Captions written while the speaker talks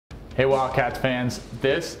Hey Wildcats fans,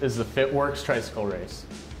 this is the FitWorks Tricycle race.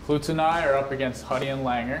 Klutz and I are up against Huddy and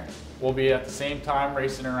Langer. We'll be at the same time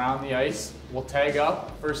racing around the ice. We'll tag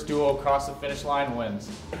up, first duo across the finish line wins.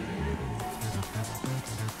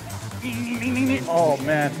 Oh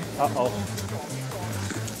man, uh-oh.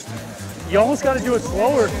 You almost got to do it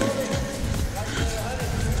slower.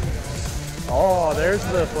 Oh, there's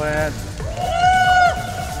the plan.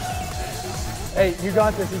 Hey, you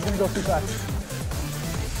got this. He's going to go too fast.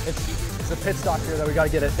 It's a pit stop here that we got to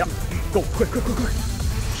get it. Yep. Go, quick.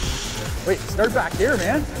 Wait, start back here,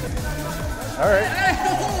 man. All right.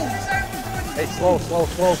 Hey, slow. You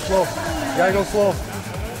got to go slow.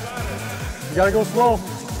 You got to go slow.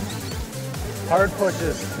 Hard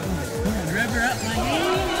pushes.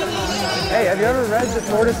 Hey, have you ever read The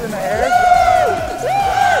Tortoise and the Hare?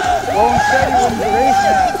 Slow and steady wins the race,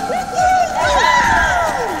 man.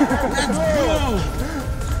 Let's go!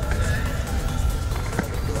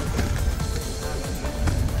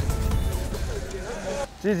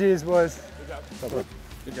 GG's, boys.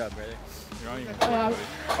 Good job, brother.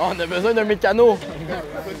 On a besoin d'un mécano.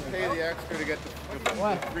 Couldn't pay the extra to get the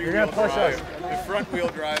free You're gonna push drive. us. The front wheel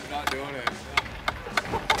drive not doing it.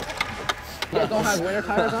 You guys don't have winter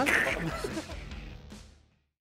tires on?